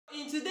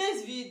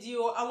today's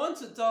video, I want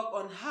to talk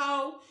on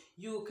how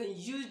you can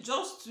use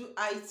just two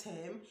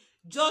items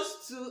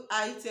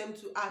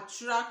to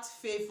attract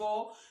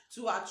favor,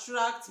 to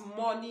attract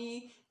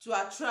money, to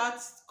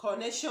attract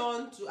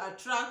connection, to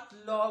attract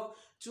love,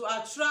 to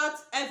attract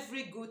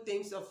every good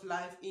things of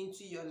life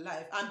into your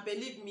life. And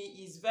believe me,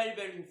 it's very,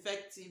 very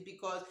effective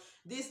because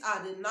these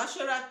are the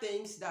natural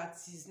things that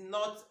is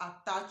not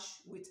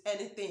attached with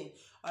anything.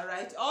 All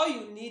right, all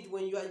you need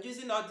when you are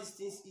using all these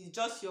things is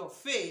just your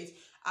faith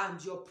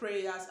and your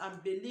prayers,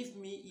 and believe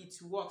me, it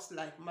works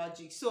like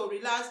magic. So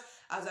relax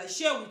as I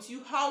share with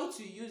you how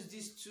to use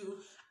these two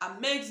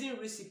amazing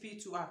recipe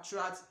to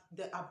attract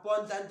the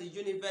abundant, the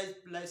universe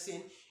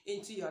blessing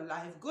into your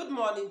life. Good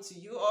morning to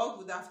you all,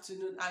 good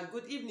afternoon and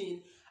good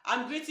evening.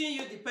 I'm greeting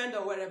you depending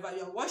on wherever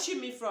you're watching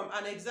me from,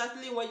 and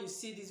exactly when you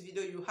see this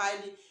video, you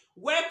highly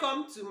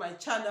welcome to my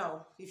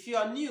channel. If you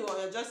are new or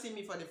you're just seeing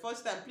me for the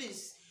first time,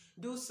 please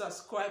do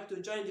subscribe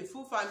to join the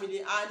full family.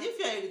 And if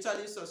you're a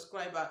returning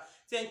subscriber,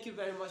 thank you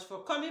very much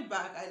for coming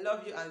back. I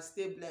love you and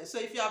stay blessed. So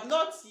if you have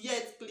not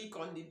yet clicked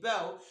on the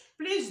bell,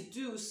 please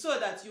do, so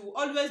that you will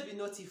always be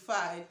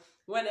notified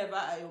whenever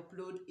I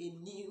upload a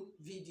new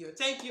video.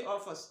 Thank you all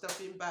for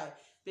stopping by.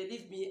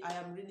 Believe me, I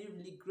am really,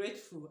 really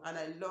grateful, and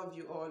I love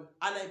you all.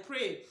 And I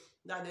pray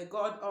that the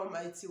God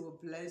Almighty will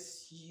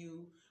bless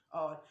you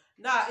all.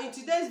 Now, in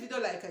today's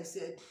video, like I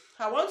said,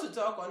 I want to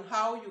talk on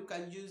how you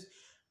can use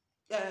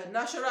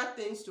natural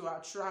things to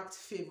attract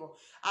favor.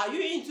 Are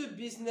you into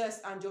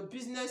business and your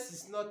business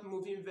is not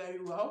moving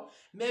very well?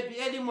 Maybe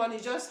early morning,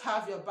 just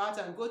have your bath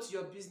and go to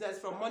your business.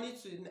 From morning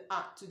to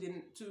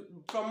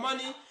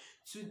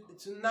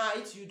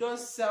night, you don't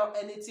sell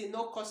anything.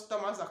 No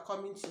customers are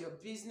coming to your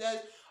business.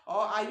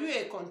 Or are you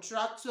a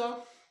contractor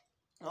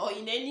or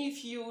in any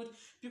field,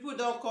 people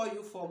don't call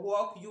you for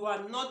work? You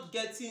are not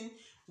getting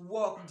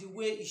work the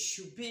way it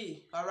should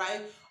be. All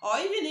right, or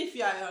even if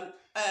you are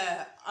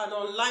an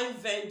online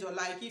vendor,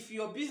 like if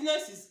your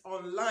business is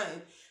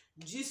online,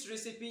 this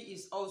recipe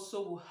is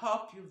also will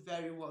help you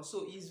very well.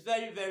 So it's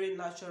very, very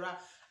natural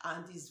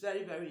and it's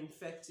very, very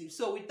effective.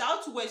 So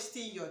without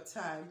wasting your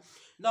time,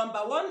 number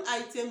one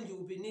item you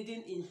will be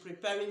needing in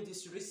preparing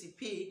this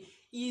recipe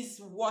is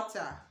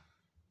water.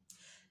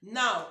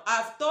 Now,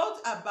 I've thought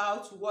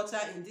about water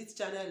in this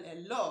channel a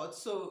lot.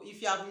 So if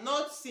you have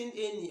not seen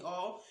any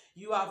or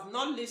you have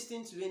not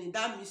listened to any,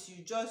 that means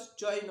you just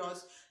join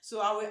us. So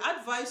I will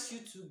advise you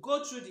to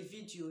go through the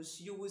videos.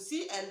 You will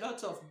see a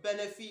lot of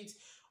benefits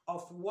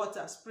of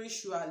water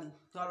spiritually.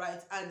 All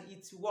right, and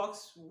it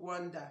works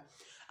wonder.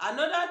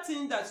 Another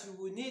thing that you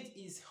will need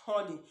is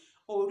honey,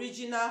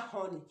 original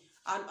honey.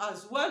 And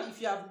as well, if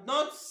you have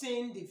not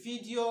seen the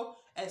video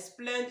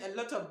explain a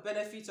lot of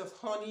benefits of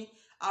honey,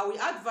 I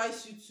will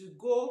advise you to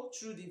go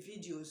through the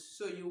videos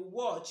so you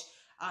watch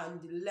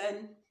and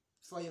learn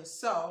for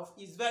yourself.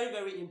 It's very,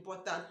 very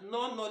important.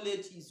 No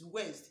knowledge is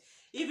waste.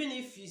 Even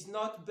if it's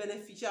not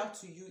beneficial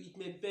to you, it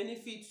may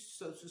benefit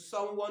to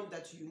someone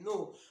that you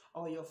know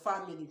or your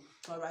family.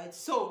 All right,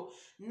 so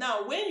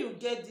now when you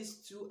get these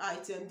two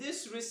items,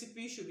 this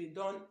recipe should be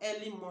done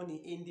early morning,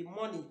 in the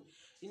morning.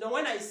 You know,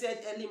 when I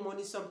said early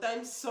morning,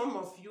 sometimes some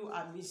of you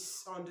are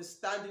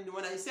misunderstanding.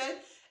 When I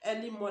said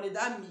early morning,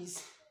 that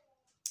means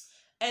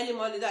early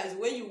morning, that is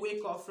when you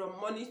wake up from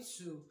morning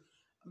to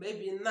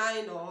maybe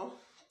 9 or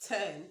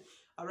 10.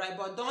 All right,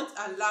 but don't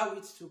allow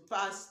it to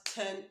pass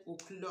 10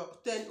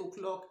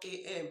 o'clock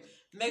a.m.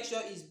 Make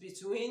sure it's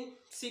between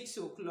 6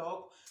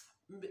 o'clock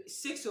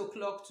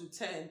to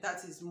 10.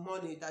 That is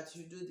morning that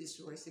you do this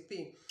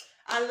recipe.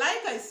 And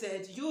like I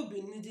said, you'll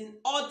be needing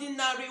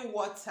ordinary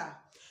water.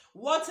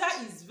 Water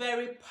is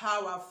very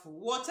powerful.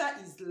 Water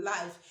is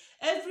life.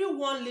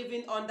 Everyone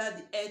living under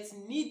the earth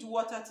needs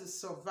water to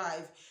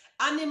survive.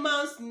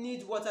 Animals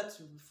need water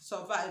to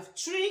survive.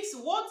 Trees,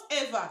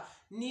 whatever,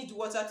 need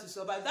water to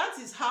survive. That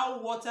is how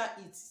water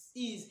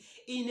is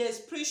in a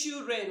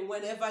spiritual realm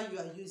whenever you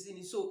are using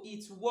it. So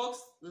it works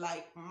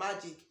like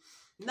magic.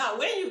 Now,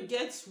 when you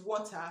get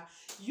water,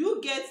 you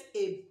get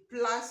a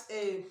glass,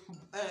 is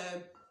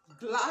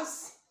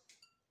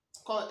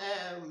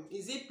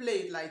it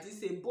plate like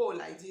this, a bowl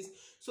like this.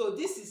 So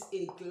this is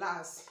a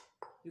glass,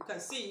 you can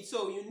see it.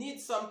 So you need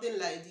something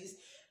like this,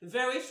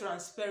 very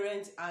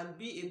transparent, and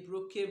be a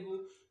breakable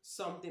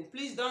something.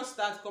 Please don't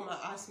start come and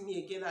ask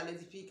me again,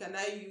 Aledipi, can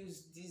I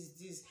use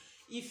this?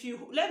 If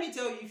you, let me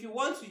tell you, if you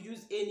want to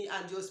use any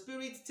and your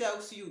spirit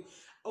tells you,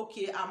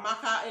 okay,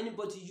 Amaka,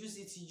 anybody use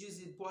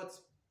it, but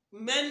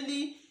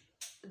mainly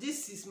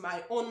this is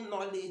my own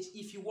knowledge.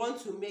 If you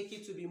want to make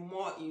it to be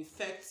more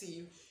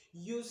effective,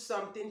 use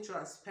something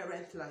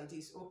transparent like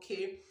this.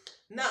 Okay,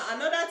 now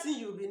another thing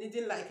you'll be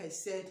needing, like I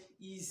said,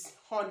 is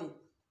honey.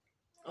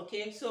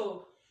 Okay,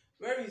 so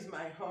where is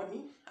my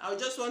honey? I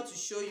just want to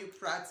show you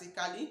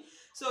practically.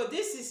 So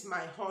this is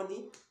my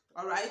honey.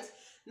 All right,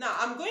 now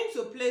I'm going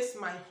to place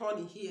my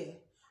honey here.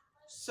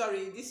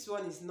 Sorry, this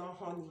one is not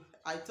honey.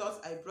 I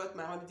thought I brought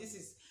my honey. This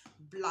is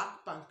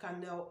black palm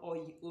kernel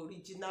oil,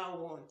 original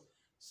one.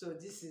 So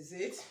this is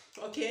it.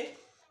 Okay,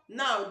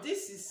 now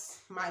this is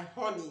my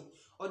honey,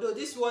 although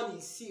this one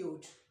is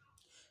sealed.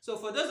 So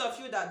for those of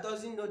you that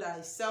doesn't know that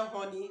I sell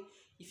honey,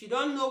 if you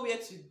don't know where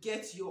to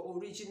get your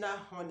original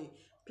honey,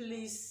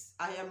 please,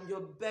 I am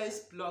your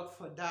best plug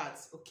for that,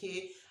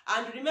 okay?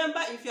 And remember,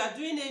 if you are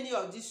doing any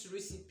of this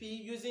recipe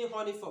using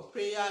honey for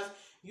prayers,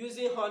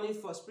 using honey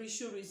for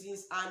spiritual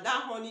reasons, and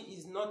that honey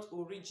is not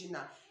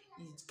original,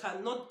 it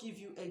cannot give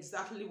you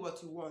exactly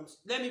what you want.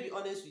 Let me be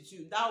honest with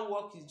you, that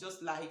work is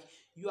just like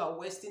you are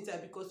wasting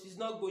time, because it's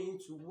not going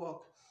to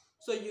work.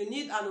 So you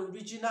need an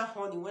original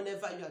honey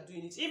whenever you are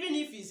doing it, even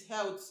if it's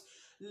health.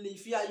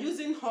 If you are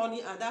using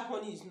honey and that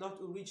honey is not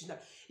original,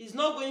 it's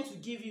not going to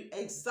give you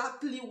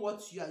exactly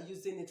what you are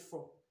using it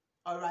for.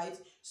 All right,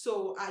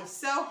 so I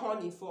sell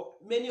honey for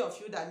many of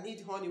you that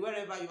need honey.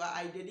 Wherever you are,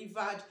 I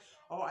delivered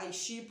or I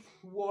ship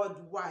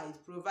worldwide,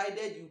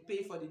 provided you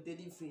pay for the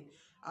delivery.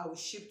 I will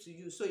ship to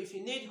you. So if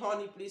you need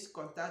honey, please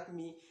contact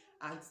me,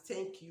 and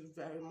thank you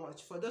very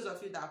much. For those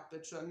of you that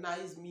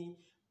patronize me,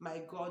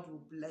 my God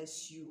will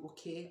bless you,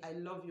 okay? I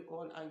love you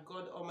all, and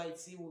God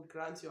Almighty will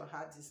grant your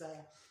heart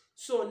desire.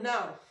 So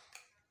now,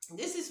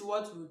 this is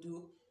what we'll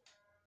do.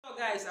 So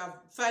guys, I've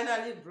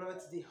finally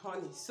brought the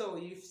honey. So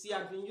you see,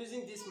 I've been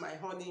using this, my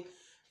honey,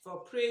 for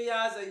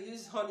prayers. I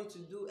use honey to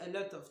do a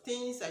lot of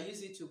things. I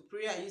use it to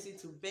pray. I use it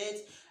to bet.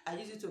 I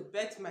use it to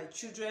bet my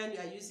children.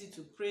 I use it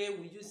to pray.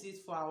 We use it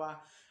for our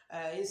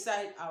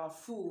inside our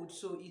food.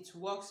 So it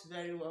works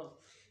very well.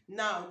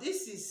 Now,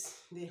 this is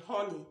the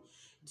honey.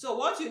 So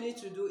what you need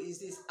to do is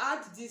this: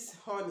 add this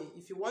honey.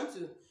 If you want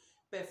to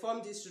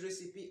perform this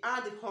recipe,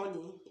 add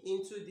honey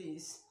into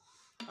this.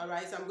 All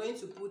right, I'm going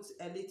to put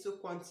a little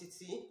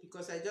quantity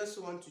because I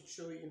just want to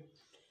show you.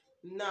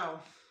 Now,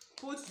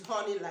 put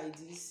honey like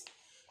this.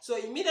 So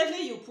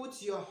immediately you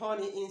put your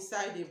honey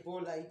inside a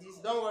bowl like this.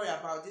 Don't worry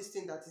about this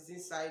thing that is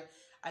inside.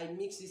 I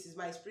mix this. Is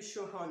my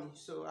spiritual honey,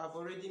 so I've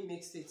already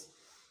mixed it.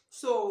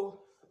 So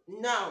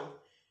now,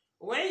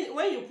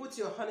 when you put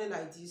your honey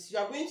like this, you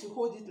are going to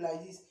hold it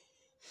like this,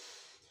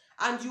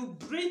 and you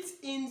breathe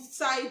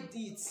inside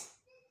it.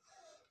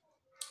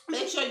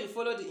 Make sure you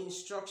follow the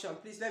instruction.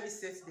 Please let me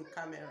set the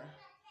camera.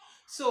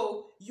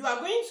 So you are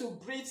going to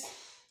breathe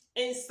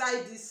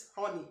inside this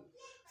honey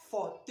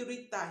for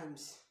 3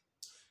 times.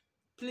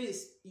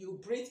 Please, you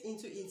breathe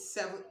into it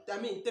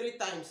 3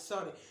 times.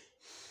 Sorry.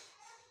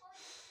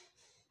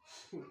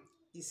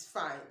 It's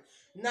fine.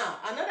 Now,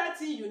 another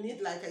thing you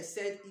need, like I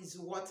said, is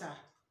water.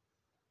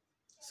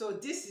 So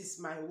this is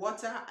my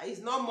water.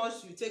 It's not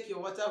much. You take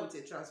your water with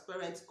a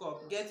transparent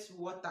cup. Get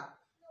water.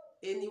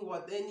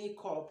 Any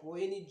cup or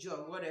any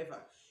jug, whatever.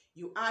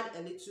 You add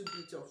a little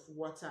bit of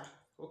water,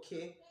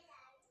 okay?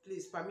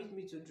 Please permit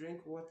me to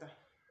drink water.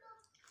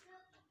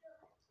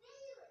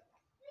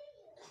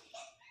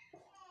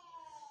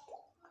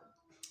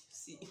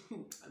 See,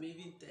 I'm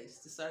even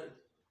thirsty, sorry.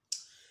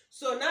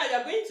 So now you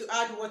are going to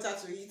add water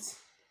to it.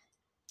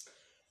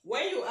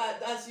 When you add,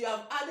 as you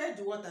have added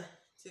the water,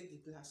 take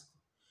the glass.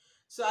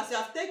 So as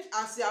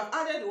you have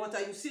added the water,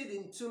 you see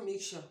the two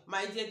mixture.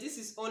 My dear, this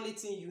is only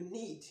thing you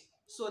need.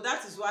 So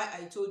that is why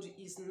I told you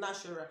it's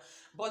natural.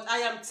 But I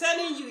am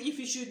telling you, if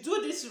you should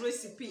do this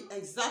recipe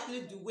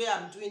exactly the way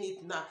I'm doing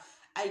it now,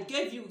 I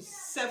gave you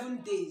 7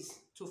 days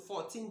to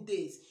 14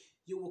 days.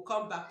 You will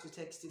come back to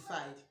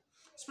testify.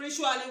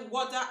 Spiritually,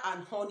 water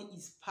and honey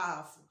is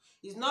powerful.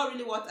 It's not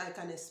really what I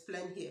can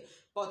explain here.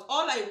 But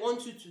all I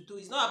want you to do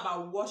is not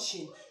about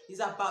washing. It's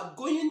about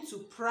going to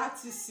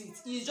practice it.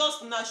 It's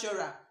just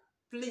natural.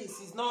 Please,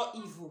 it's not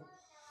evil.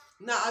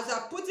 Now, as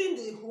you're putting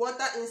the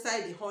water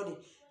inside the honey,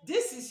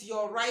 this is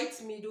your right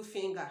middle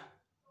finger.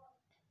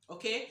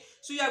 Okay?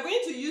 So you are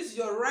going to use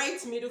your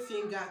right middle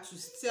finger to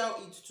stir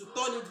it, to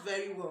turn it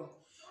very well.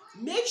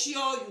 Make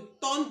sure you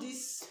turn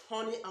this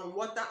honey and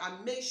water,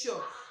 and make sure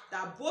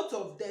that both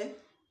of them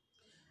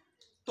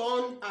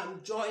turn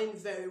and join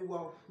very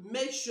well.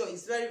 Make sure,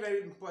 it's very,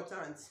 very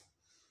important.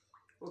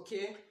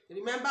 Okay?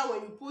 Remember,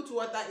 when you put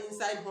water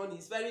inside honey,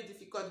 it's very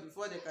difficult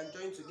before they can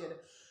join together.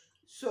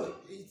 So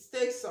it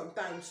takes some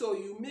time. So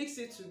you mix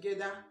it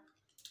together.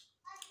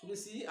 You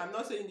see, I'm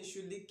not saying you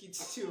should lick it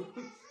too.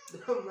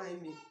 Don't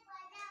mind me.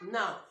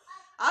 Now,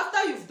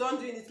 after you've done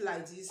doing it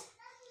like this,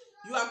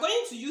 you are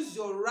going to use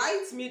your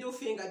right middle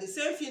finger, the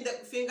same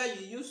finger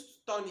you used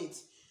to turn it.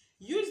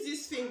 Use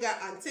this finger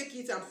and take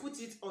it and put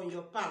it on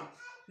your palm.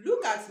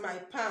 Look at my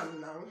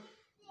palm now.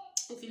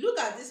 If you look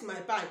at this, my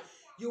palm,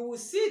 you will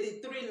see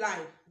the 3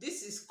 lines.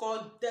 This is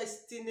called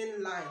destiny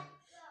line.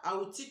 I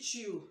will teach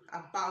you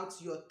about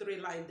your 3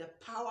 lines. The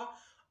power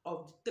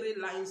of the 3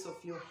 lines of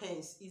your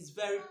hands is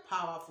very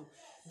powerful.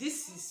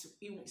 This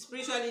is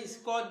spiritually, it's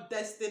called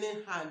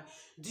destiny hand.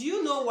 Do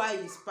you know why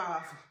it's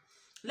powerful?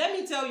 Let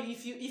me tell you,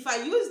 if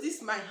I use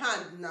this my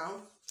hand now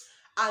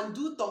and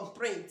do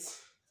thumbprint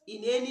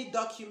in any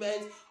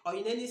document or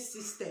in any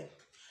system,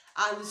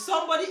 and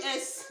somebody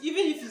else,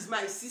 even if it's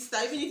my sister,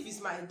 even if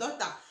it's my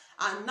daughter,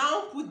 and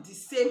now put the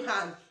same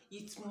hand,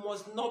 it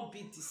must not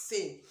be the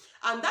same.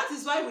 And that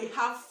is why we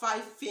have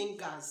 5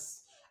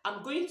 fingers.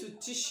 I'm going to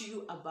teach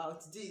you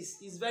about this.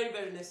 It's very,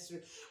 very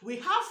necessary. We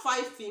have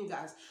 5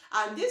 fingers,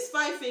 and these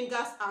 5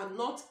 fingers are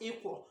not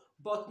equal,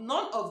 but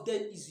none of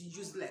them is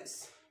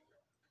useless.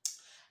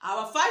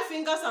 Our 5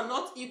 fingers are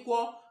not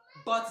equal,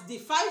 but the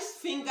 5th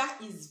finger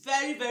is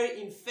very,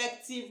 very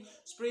effective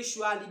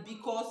spiritually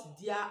because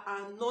they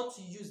are not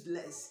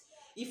useless.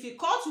 If you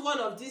cut one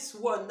of this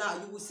one now,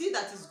 you will see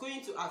that it's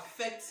going to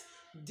affect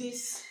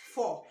this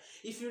 4.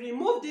 If you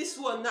remove this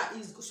one now,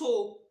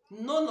 so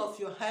none of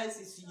your hands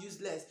is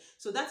useless.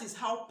 So that is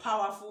how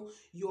powerful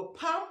your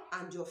palm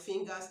and your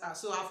fingers are.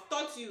 So I've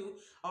taught you,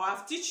 or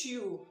I've teach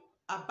you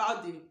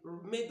about the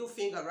middle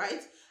finger,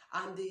 right?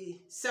 And the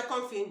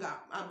 2nd finger.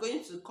 I'm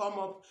going to come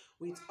up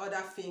with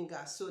other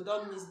fingers, so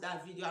don't miss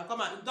that video.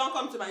 And don't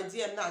come to my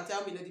DM now and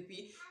tell me, Lady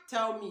P,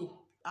 tell me.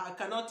 I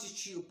cannot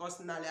teach you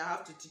personally. I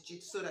have to teach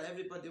it so that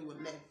everybody will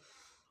learn.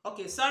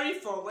 Okay, sorry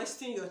for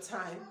wasting your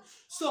time.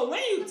 So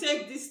when you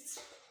take this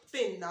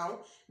thing now,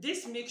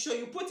 this, make sure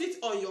you put it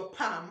on your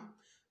palm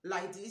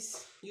like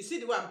this. You see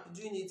the way I'm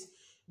doing it?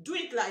 Do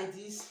it like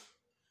this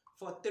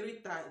for 3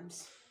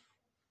 times.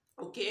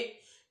 Okay,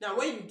 now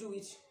when you do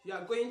it, you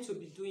are going to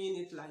be doing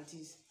it like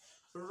this.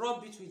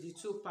 Rub it with the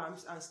 2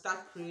 palms and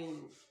start praying.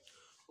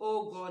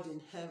 Oh God in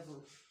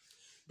heaven,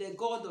 the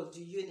God of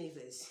the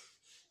universe,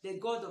 the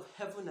God of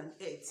heaven and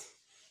earth,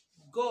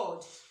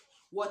 God,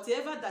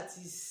 whatever that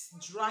is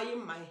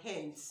drying my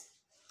hands,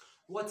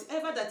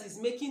 whatever that is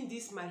making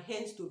this my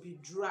hands to be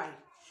dry,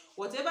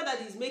 whatever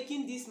that is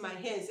making this my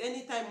hands,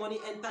 anytime money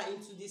enter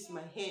into this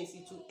my hands,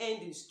 it will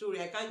end the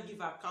story. I can't give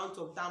account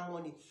of that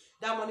money.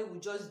 That money will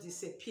just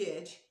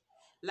disappear.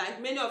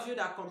 Like many of you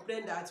that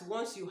complain that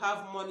once you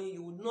have money,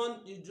 you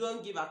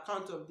don't give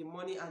account of the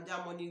money and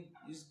that money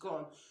is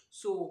gone.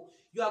 So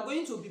you are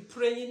going to be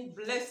praying,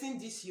 blessing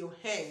this your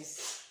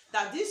hands,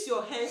 that this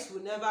your hands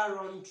will never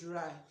run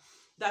dry,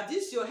 that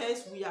this your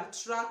hands will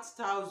attract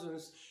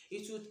thousands,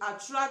 it will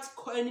attract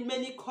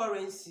many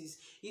currencies,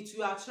 it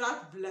will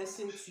attract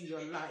blessing to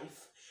your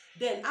life.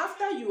 Then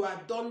after you are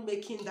done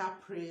making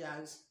that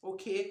prayers,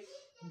 okay,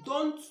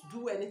 don't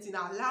do anything.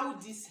 Allow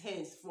these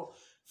hands for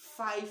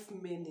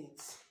 5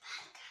 minutes.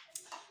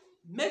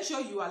 Make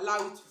sure you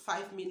allow it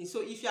 5 minutes.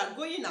 So if you are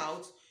going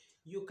out,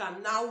 you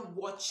can now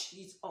watch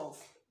it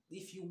off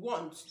if you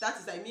want. That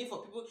is, I mean,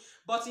 for people.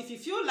 But if you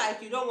feel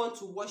like you don't want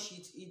to wash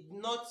it, it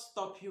not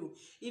stop you.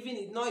 Even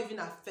it not even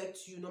affect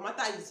you. No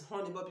matter it's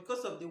honey, but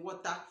because of the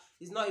water,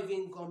 it's not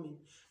even coming.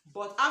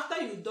 But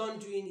after you're done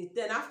doing it,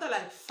 then after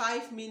like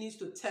 5 minutes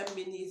to 10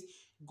 minutes,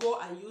 go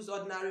and use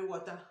ordinary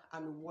water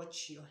and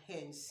wash your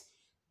hands.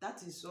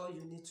 That is all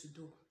you need to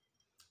do.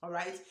 All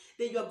right,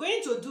 then you are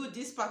going to do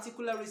this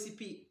particular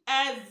recipe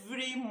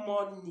every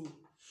morning.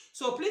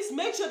 So please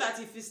make sure that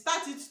if you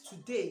start it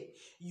today,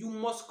 you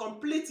must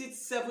complete it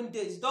 7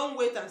 days. Don't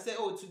wait and say,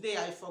 oh, today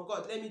I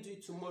forgot, let me do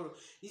it tomorrow.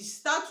 You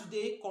start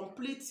today,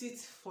 complete it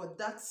for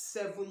that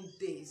 7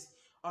 days.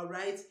 All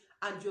right,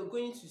 and you're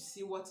going to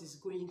see what is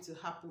going to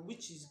happen,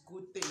 which is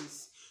good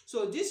things.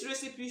 So this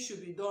recipe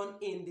should be done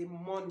in the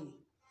morning.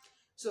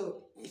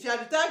 So if you are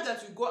the type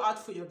that you go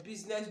out for your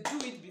business,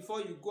 do it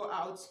before you go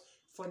out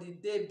for the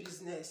day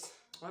business.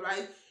 All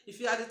right, if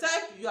you are the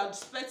type you are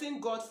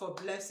expecting God for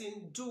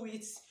blessing, do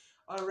it.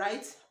 All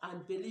right,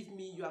 and believe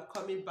me, you are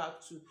coming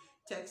back to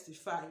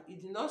testify.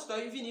 It did not stop.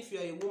 Even if you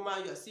are a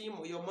woman, you are seeing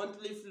your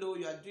monthly flow,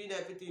 you are doing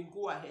everything,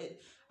 go ahead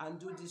and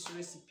do this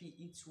recipe.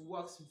 It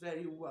works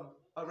very well.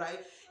 All right,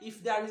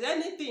 if there is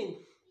anything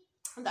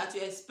that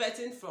you're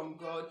expecting from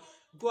God,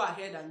 go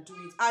ahead and do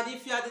it. And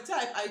if you are the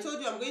type, I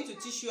told you I'm going to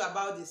teach you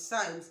about the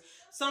signs.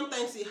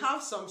 Sometimes you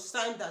have some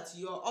sign that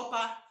your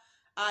upper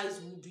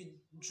eyes will be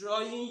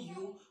drawing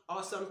you,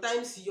 or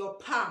sometimes your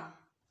palm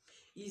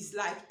is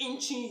like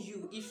inching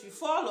you. If you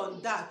fall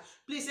on that,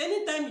 please,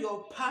 anytime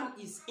your palm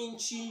is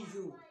inching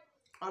you,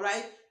 all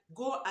right,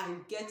 go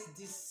and get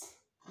this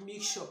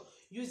mixture,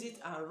 use it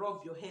and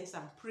rub your hands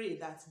and pray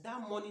that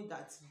that money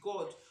that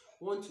God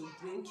wants to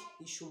bring,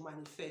 it should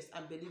manifest.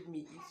 And believe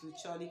me, it will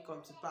surely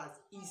come to pass.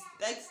 It's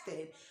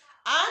texted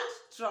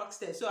and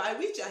trusted. So I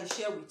wish I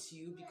share with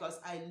you because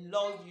I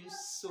love you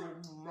so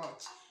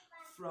much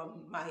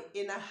from my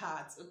inner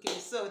heart. Okay,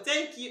 so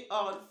thank you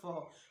all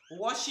for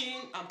watching,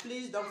 and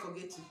please don't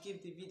forget to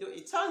give the video a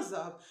thumbs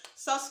up,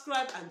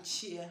 subscribe and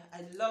share.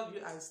 I love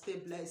you and stay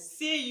blessed.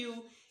 See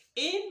you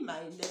in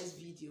my next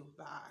video.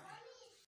 Bye.